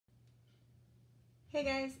Hey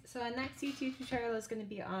guys, so our next YouTube tutorial is going to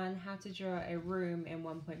be on how to draw a room in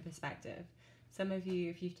one-point perspective. Some of you,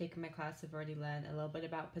 if you've taken my class, have already learned a little bit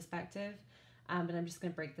about perspective, but I'm just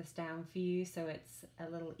going to break this down for you so it's a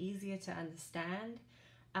little easier to understand.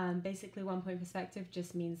 Basically, one-point perspective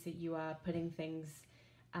just means that you are putting things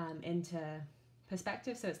into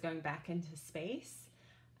perspective, so it's going back into space.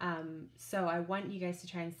 So I want you guys to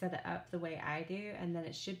try and set it up the way I do, and then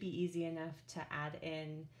it should be easy enough to add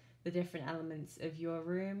in the different elements of your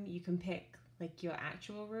room. You can pick like your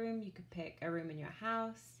actual room, you could pick a room in your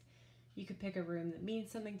house, you could pick a room that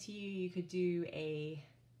means something to you, you could do a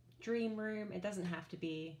dream room. It doesn't have to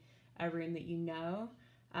be a room that you know.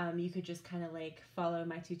 You could just kind of like follow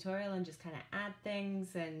my tutorial and just kind of add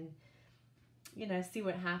things and, you know, see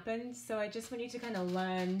what happens. So I just want you to kind of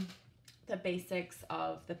learn the basics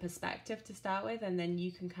of the perspective to start with, and then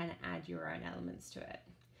you can kind of add your own elements to it.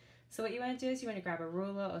 So what you want to do is you want to grab a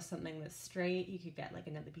ruler or something that's straight. You could get like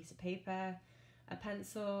another piece of paper, a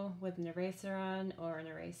pencil with an eraser on, or an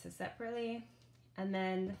eraser separately. And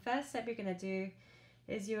then the first step you're going to do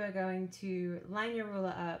is you are going to line your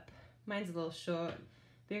ruler up. Mine's a little short,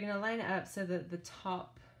 but you're going to line it up so that the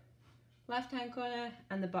top left hand corner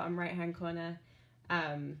and the bottom right hand corner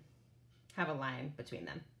have a line between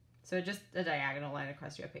them. So just a diagonal line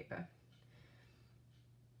across your paper.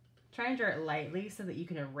 Try and draw it lightly so that you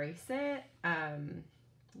can erase it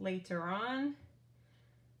later on.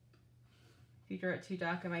 If you draw it too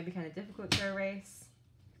dark, it might be kind of difficult to erase.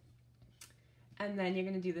 And then you're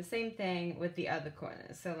going to do the same thing with the other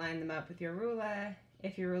corners. So line them up with your ruler.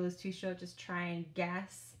 If your ruler is too short, just try and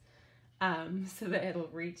guess so that it'll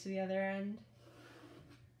reach the other end.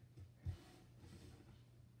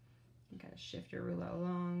 You can kind of shift your ruler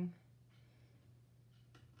along.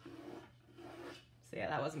 So yeah,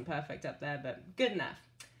 that wasn't perfect up there, but good enough.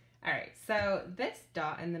 All right, so this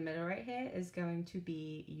dot in the middle right here is going to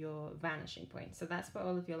be your vanishing point. So that's what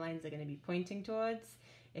all of your lines are going to be pointing towards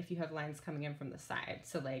if you have lines coming in from the side.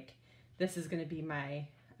 So like this is going to be my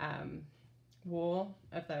wall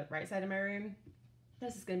of the right side of my room.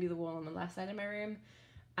 This is going to be the wall on the left side of my room.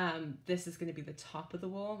 This is going to be the top of the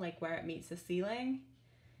wall, like where it meets the ceiling.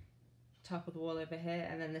 Top of the wall over here,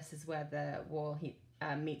 and then this is where the wall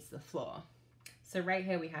meets the floor. So right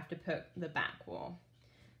here we have to put the back wall.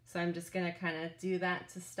 So I'm just going to kind of do that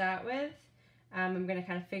to start with. I'm going to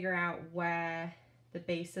kind of figure out where the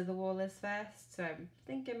base of the wall is first. So I'm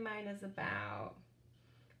thinking mine is about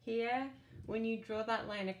here. When you draw that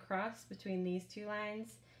line across between these two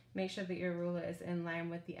lines, make sure that your ruler is in line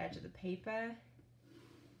with the edge of the paper.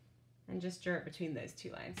 And just draw it between those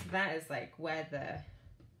two lines. So that is like where the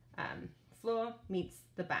floor meets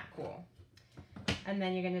the back wall. And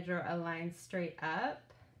then you're going to draw a line straight up.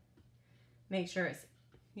 Make sure it's,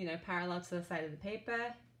 you know, parallel to the side of the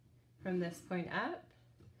paper from this point up.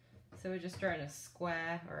 So we're just drawing a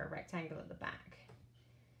square or a rectangle at the back,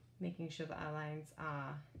 making sure that our lines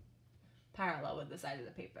are parallel with the side of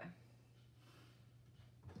the paper.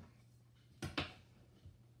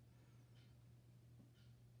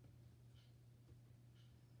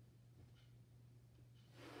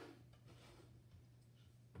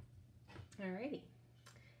 Alrighty.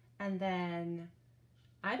 And then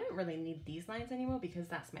I don't really need these lines anymore because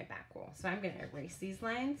that's my back wall. So I'm going to erase these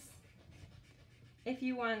lines. If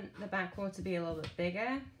you want the back wall to be a little bit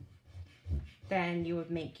bigger, then you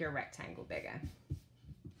would make your rectangle bigger.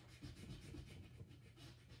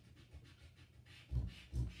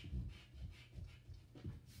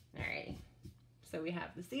 Alrighty. So we have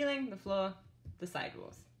the ceiling, the floor, the side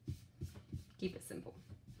walls. Keep it simple.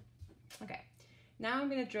 Okay. Now I'm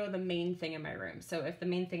going to draw the main thing in my room. So if the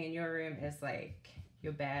main thing in your room is like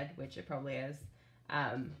your bed, which it probably is,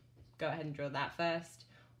 go ahead and draw that first.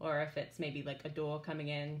 Or if it's maybe like a door coming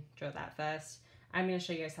in, draw that first. I'm going to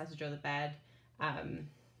show you guys how to draw the bed.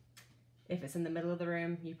 If it's in the middle of the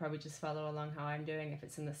room, you probably just follow along how I'm doing. If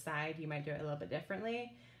it's in the side, you might do it a little bit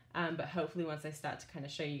differently. But hopefully once I start to kind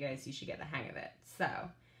of show you guys, you should get the hang of it. So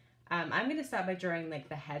I'm going to start by drawing like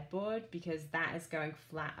the headboard because that is going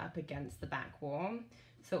flat up against the back wall.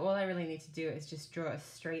 So all I really need to do is just draw a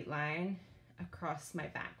straight line across my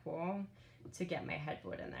back wall to get my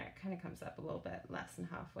headboard in there. It kind of comes up a little bit less than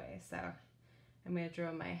halfway. So I'm going to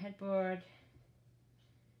draw my headboard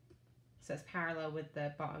so it's parallel with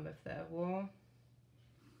the bottom of the wall.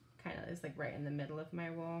 Kind of is like right in the middle of my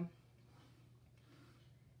wall.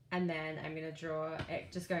 And then I'm going to draw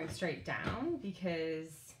it just going straight down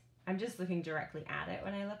because I'm just looking directly at it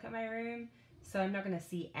when I look at my room. So I'm not going to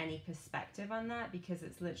see any perspective on that because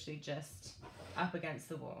it's literally just up against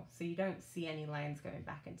the wall. So you don't see any lines going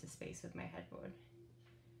back into space with my headboard.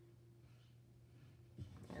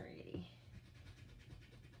 Alrighty.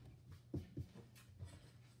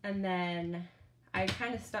 And then I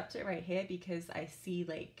kind of stopped it right here because I see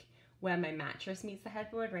like where my mattress meets the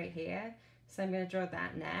headboard right here. So I'm going to draw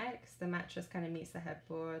that next. The mattress kind of meets the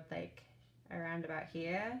headboard like around about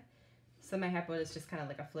here. So my headboard is just kind of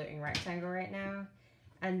like a floating rectangle right now.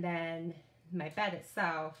 And then my bed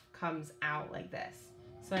itself comes out like this.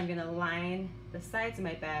 So I'm going to line the sides of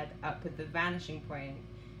my bed up with the vanishing point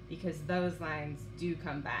because those lines do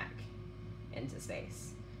come back into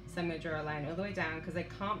space. So I'm going to draw a line all the way down because I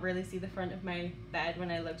can't really see the front of my bed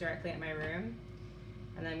when I look directly at my room.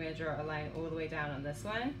 And then I'm going to draw a line all the way down on this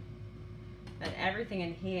one. And everything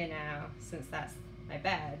in here now, since that's my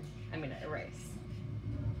bed, I'm going to erase.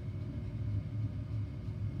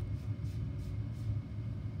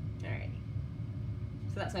 Alrighty.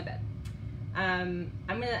 So that's my bed. I'm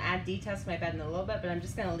going to add details to my bed in a little bit, but I'm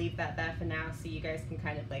just going to leave that there for now so you guys can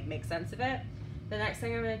kind of like make sense of it. The next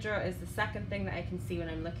thing I'm going to draw is the second thing that I can see when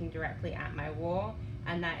I'm looking directly at my wall,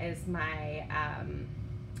 and that is my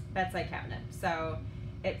bedside cabinet. So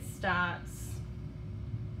it starts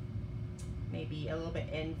maybe a little bit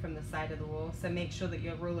in from the side of the wall, so make sure that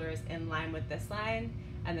your ruler is in line with this line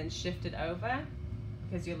and then shift it over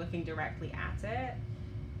because you're looking directly at it.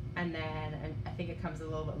 And then I think it comes a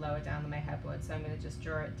little bit lower down than my headboard, so I'm going to just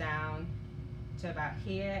draw it down to about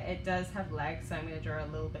here. It does have legs, so I'm going to draw a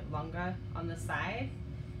little bit longer on the side,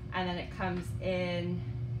 and then it comes in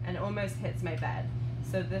and almost hits my bed.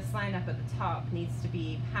 So this line up at the top needs to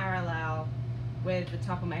be parallel with the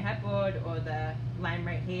top of my headboard or the line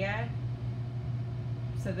right here.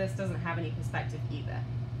 So this doesn't have any perspective either.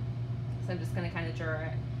 So I'm just going to kind of draw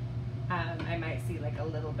it. I might see like a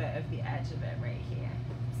little bit of the edge of it right here.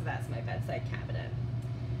 So that's my bedside cabinet.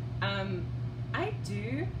 I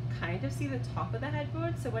do kind of see the top of the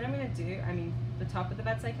headboard. So what I'm going to do, the top of the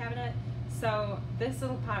bedside cabinet. So this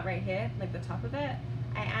little part right here, like the top of it,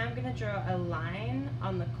 I am going to draw a line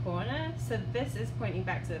on the corner. So this is pointing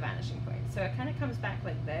back to the vanishing point. So it kind of comes back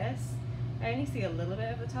like this. I only see a little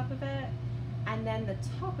bit of the top of it. And then the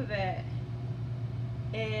top of it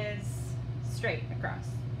is straight across.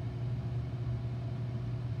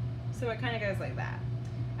 So it kind of goes like that.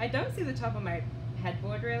 I don't see the top of my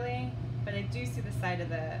headboard really, but I do see the side of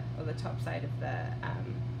the top side of the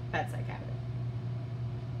bedside cabinet.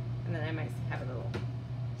 And then I might have a little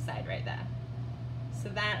side right there. So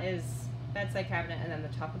that is bedside cabinet and then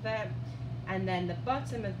the top of it. And then the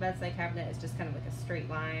bottom of the bedside cabinet is just kind of like a straight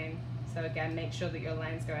line. So again, make sure that your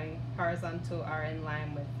lines going horizontal are in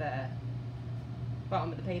line with the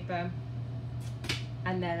bottom of the paper.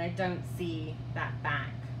 And then I don't see that back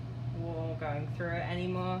wall going through it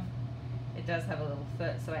anymore. It does have a little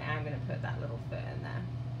foot, so I am going to put that little foot in there.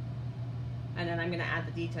 And then I'm going to add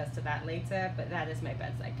the details to that later, but that is my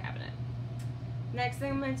bedside cabinet. Next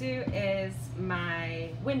thing I'm going to do is my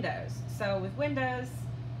windows. So with windows,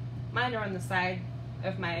 mine are on the side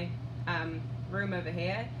of my room over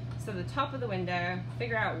here. So the top of the window,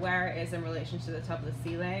 figure out where it is in relation to the top of the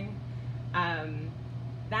ceiling.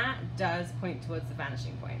 That does point towards the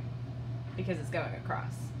vanishing point because it's going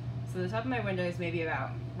across. So the top of my window is maybe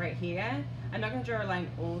about right here. I'm not going to draw a line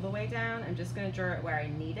all the way down. I'm just going to draw it where I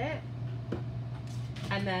need it.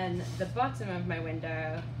 And then the bottom of my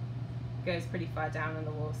window goes pretty far down on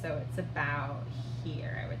the wall, so it's about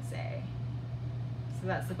here, I would say. So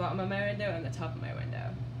that's the bottom of my window and the top of my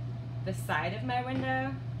window. The side of my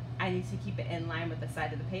window, I need to keep it in line with the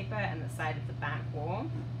side of the paper and the side of the back wall.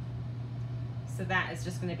 So that is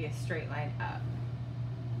just going to be a straight line up.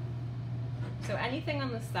 So anything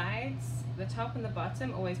on the sides, the top and the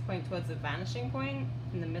bottom always point towards the vanishing point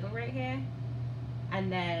in the middle right here.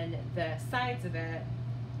 And then the sides of it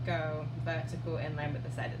go vertical in line with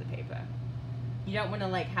the side of the paper. You don't want to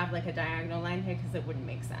like have like a diagonal line here because it wouldn't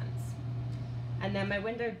make sense. And then my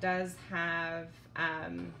window does have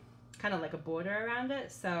kind of like a border around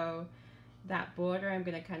it. So that border I'm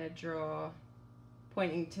going to kind of draw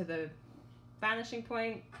pointing to the vanishing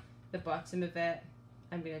point. The bottom of it,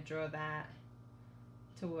 I'm going to draw that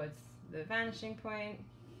towards the vanishing point.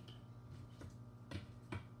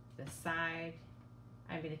 The side,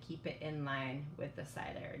 I'm going to keep it in line with the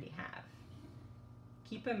side I already have.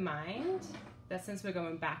 Keep in mind that since we're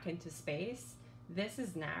going back into space, this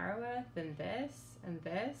is narrower than this and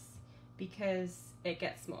this because it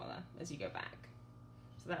gets smaller as you go back.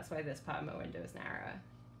 So that's why this part of my window is narrower.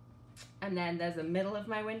 And then there's a middle of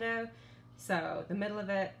my window. So the middle of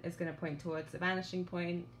it is going to point towards the vanishing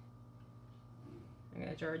point. I'm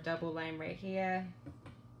going to draw a double line right here.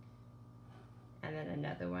 And then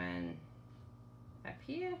another one up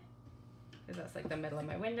here, because that's like the middle of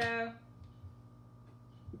my window.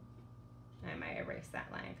 I might erase that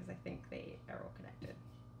line because I think they are all connected,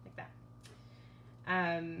 like that.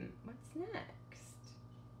 What's next?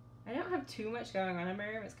 I don't have too much going on in my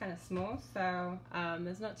room. It's kind of small, so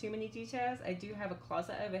there's not too many details. I do have a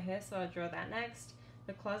closet over here, so I'll draw that next.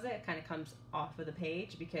 The closet kind of comes off of the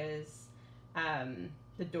page because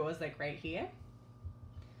the door's like right here.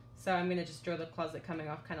 So I'm gonna just draw the closet coming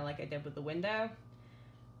off kind of like I did with the window.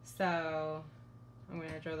 So I'm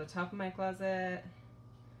gonna draw the top of my closet,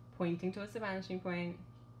 pointing towards the vanishing point.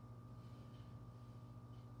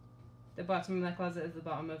 The bottom of the closet is the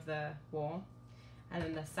bottom of the wall. And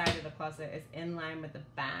then the side of the closet is in line with the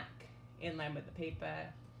back, in line with the paper,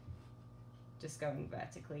 just going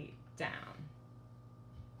vertically down.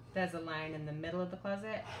 There's a line in the middle of the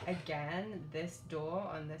closet. Again, this door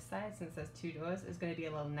on this side, since there's two doors, is going to be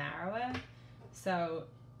a little narrower. So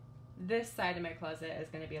this side of my closet is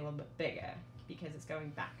going to be a little bit bigger because it's going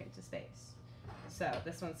back into space. So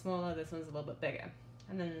this one's smaller, this one's a little bit bigger.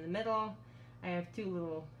 And then in the middle, I have two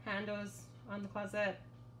little handles on the closet.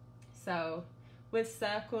 So with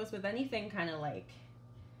circles, with anything kind of like,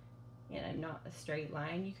 you know, not a straight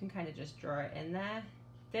line, you can kind of just draw it in there.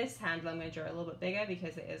 This handle I'm going to draw a little bit bigger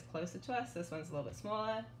because it is closer to us. This one's a little bit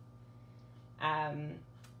smaller. And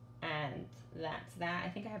that's that. I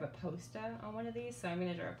think I have a poster on one of these, so I'm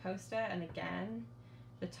going to draw a poster. And again,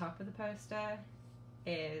 the top of the poster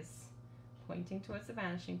is pointing towards the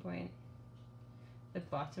vanishing point. The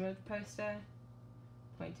bottom of the poster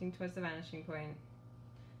pointing towards the vanishing point.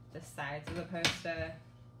 The sides of the poster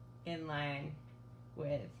in line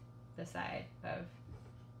with the side of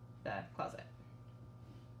the closet.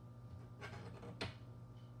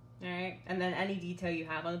 Alright, and then any detail you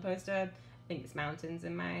have on the poster, I think it's mountains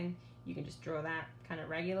in mine, you can just draw that kind of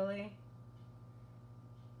regularly.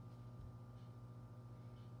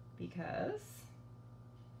 Because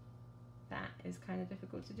that is kind of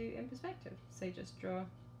difficult to do in perspective. So just draw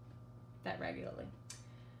that regularly.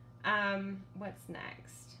 What's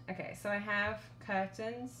next? Okay, so I have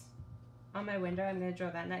curtains on my window. I'm going to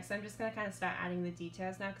draw that next. So I'm just going to kind of start adding the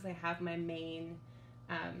details now because I have my main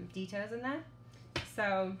details in there.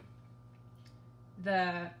 So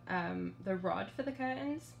the rod for the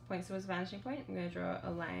curtains points towards the vanishing point. I'm going to draw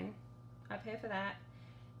a line up here for that.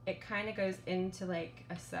 It kind of goes into like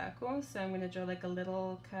a circle, so I'm going to draw like a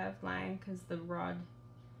little curved line because the rod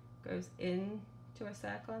goes into a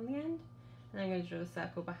circle in the end. And I'm going to draw a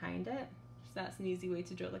circle behind it. So that's an easy way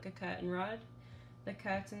to draw like a curtain rod. The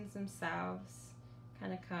curtains themselves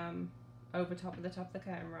kind of come over top of the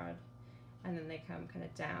curtain rod, and then they come kind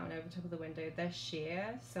of down over top of the window. They're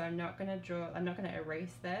sheer, so I'm not going to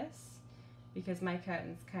erase this because my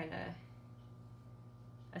curtain's kind of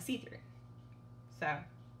a see-through. So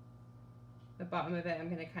the bottom of it, I'm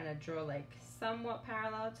going to kind of draw like somewhat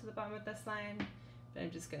parallel to the bottom of this line, but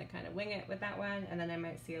I'm just going to kind of wing it with that one, and then I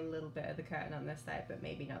might see a little bit of the curtain on this side, but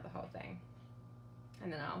maybe not the whole thing.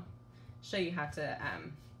 And then I'll show you how to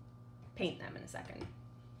paint them in a second.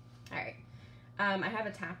 All right. I have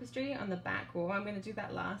a tapestry on the back wall. I'm going to do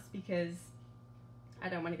that last because I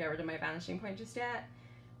don't want to get rid of my vanishing point just yet.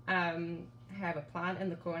 I have a plant in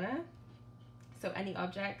the corner. So any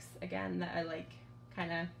objects, again, that are like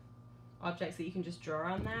kind of objects that you can just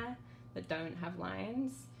draw on there that don't have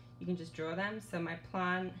lines, you can just draw them. So my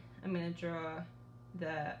plant, I'm going to draw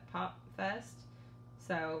the pot first.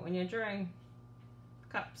 So when you're drawing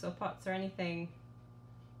cups or pots or anything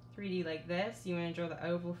 3D like this, you want to draw the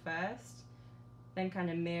oval first, then kind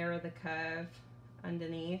of mirror the curve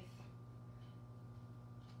underneath.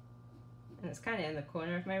 And it's kind of in the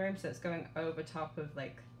corner of my room, so it's going over top of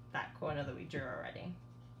like that corner that we drew already.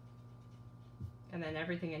 And then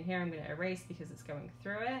everything in here I'm going to erase because it's going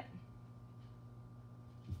through it.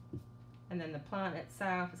 And then the plant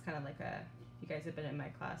itself is kind of like a, you guys have been in my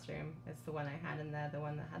classroom, it's the one I had in there, the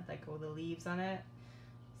one that had like all the leaves on it.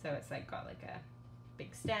 So it's like got like a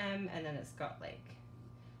big stem, and then it's got like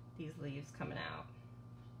these leaves coming out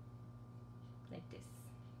like this.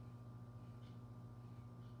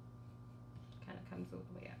 Kind of comes all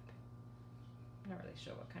the way up. I'm not really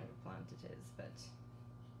sure what kind of a plant it is, but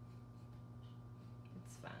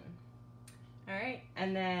it's fun. All right,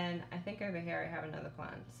 and then I think over here I have another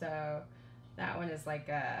plant. So that one is like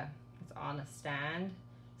it's on a stand.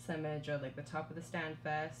 So I'm going to draw like the top of the stand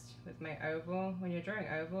first with my oval. When you're drawing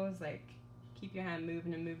ovals, like keep your hand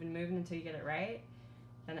moving and moving and moving until you get it right.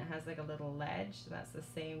 Then it has like a little ledge, so that's the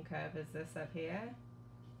same curve as this up here.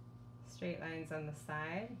 Straight lines on the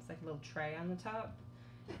side, it's like a little tray on the top.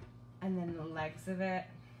 And then the legs of it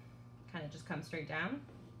kind of just come straight down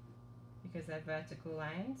because they're vertical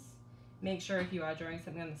lines. Make sure if you are drawing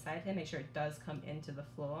something on the side here, make sure it does come into the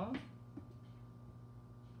floor,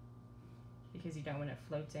 because you don't want it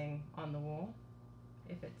floating on the wall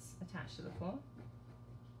if it's attached to the floor.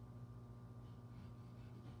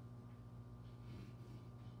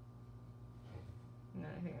 And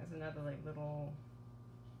then I think there's another like little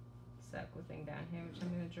circle thing down here, which I'm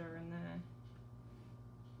going to draw in there.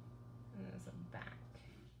 And there's a back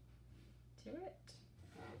to it.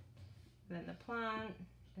 And then the plant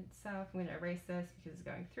itself, I'm going to erase this because it's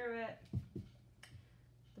going through it.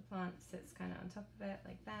 The plant sits kind of on top of it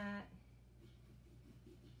like that.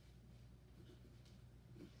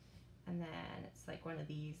 And then it's like one of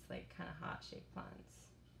these like kind of heart-shaped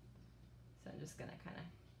plants. So I'm just going to kind of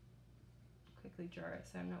quickly draw it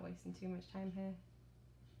so I'm not wasting too much time here.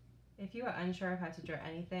 If you are unsure of how to draw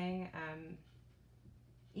anything,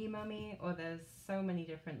 email me, or there's so many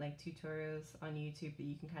different like tutorials on YouTube that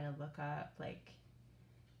you can kind of look up like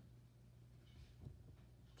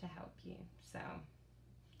to help you. So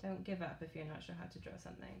don't give up if you're not sure how to draw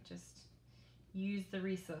something. Just use the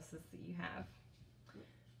resources that you have.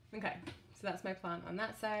 Okay, so that's my plant on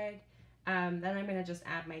that side. Then I'm going to just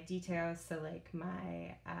add my details. So like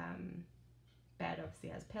my bed obviously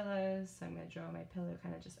has pillows, so I'm going to draw my pillow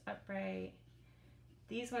kind of just upright.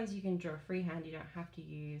 These ones you can draw freehand. You don't have to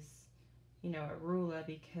use, you know, a ruler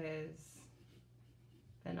because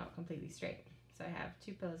they're not completely straight. So I have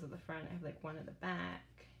two pillows at the front. I have like one at the back.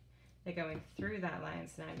 They're going through that line,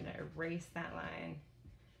 so now I'm going to erase that line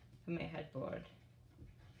from my headboard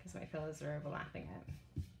because my pillows are overlapping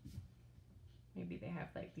it. Maybe they have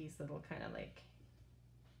like these little kind of like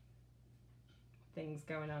things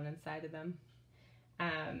going on inside of them.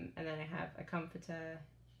 And then I have a comforter,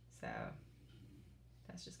 so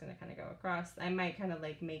that's just going to kind of go across. I might kind of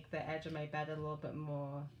like make the edge of my bed a little bit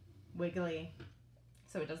more wiggly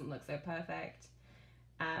so it doesn't look so perfect.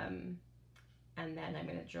 And then I'm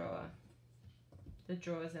going to draw the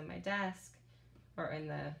drawers in my desk or in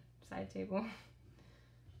the side table.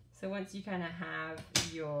 So once you kind of have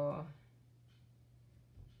your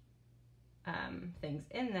things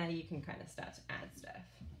in there, you can kind of start to add stuff.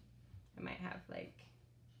 I might have like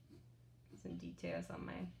some details on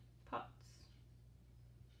my pots.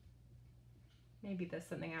 Maybe there's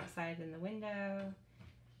something outside in the window.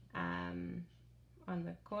 On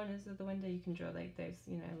the corners of the window you can draw like those,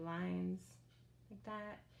 you know, lines like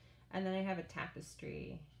that. And then I have a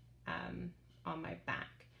tapestry on my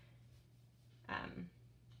back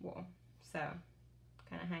wall. So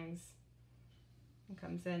kind of hangs and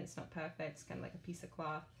comes in. It's not perfect, it's kind of like a piece of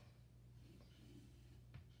cloth.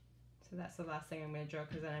 So that's the last thing I'm going to draw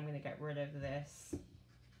because then I'm going to get rid of this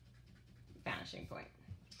vanishing point.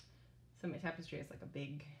 So my tapestry is like a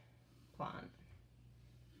big plant.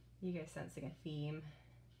 You guys sensing a theme?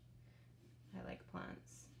 I like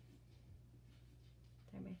plants.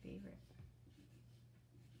 They're my favorite.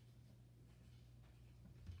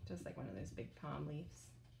 Just like one of those big palm leaves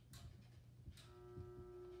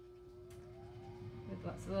with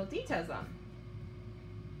lots of little details on.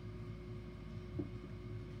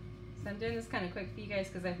 So I'm doing this kind of quick for you guys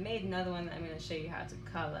because I've made another one that I'm going to show you how to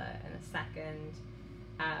color in a second.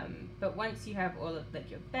 But once you have all of like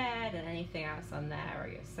your bed and anything else on there, or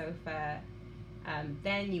your sofa,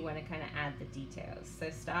 then you want to kind of add the details. So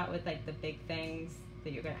start with like the big things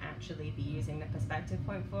that you're going to actually be using the perspective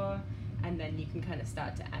point for, and then you can kind of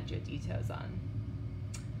start to add your details on.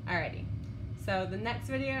 Alrighty, so the next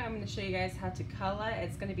video I'm going to show you guys how to color.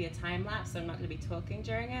 It's going to be a time lapse, so I'm not going to be talking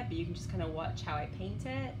during it, but you can just kind of watch how I paint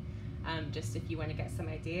it, just if you want to get some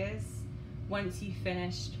ideas. Once you've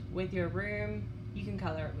finished with your room, you can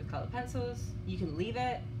color it with colored pencils, you can leave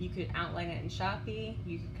it, you could outline it in Sharpie,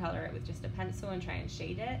 you could color it with just a pencil and try and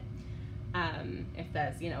shade it. If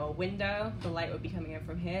there's, you know, a window, the light would be coming in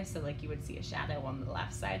from here, so like you would see a shadow on the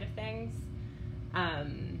left side of things.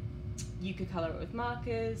 You could color it with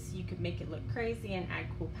markers, you could make it look crazy and add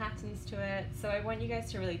cool patterns to it. So I want you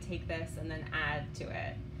guys to really take this and then add to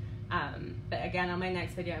it. But again, on my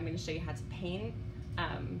next video, I'm going to show you how to paint.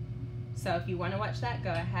 So if you want to watch that,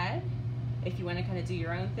 go ahead. If you want to kind of do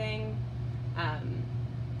your own thing,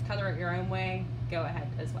 color it your own way, go ahead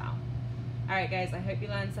as well. Alright guys, I hope you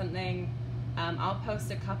learned something. I'll post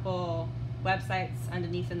a couple websites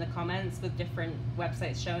underneath in the comments with different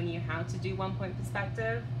websites showing you how to do one-point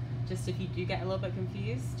perspective, just if you do get a little bit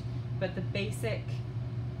confused. But the basic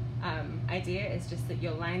idea is just that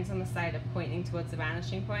your lines on the side are pointing towards the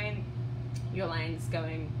vanishing point, your lines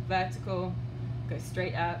going vertical, go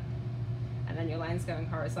straight up, and then your lines going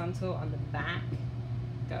horizontal on the back,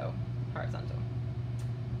 go horizontal.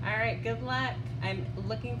 Alright, good luck. I'm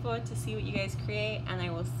looking forward to see what you guys create, and I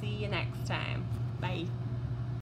will see you next time. Bye.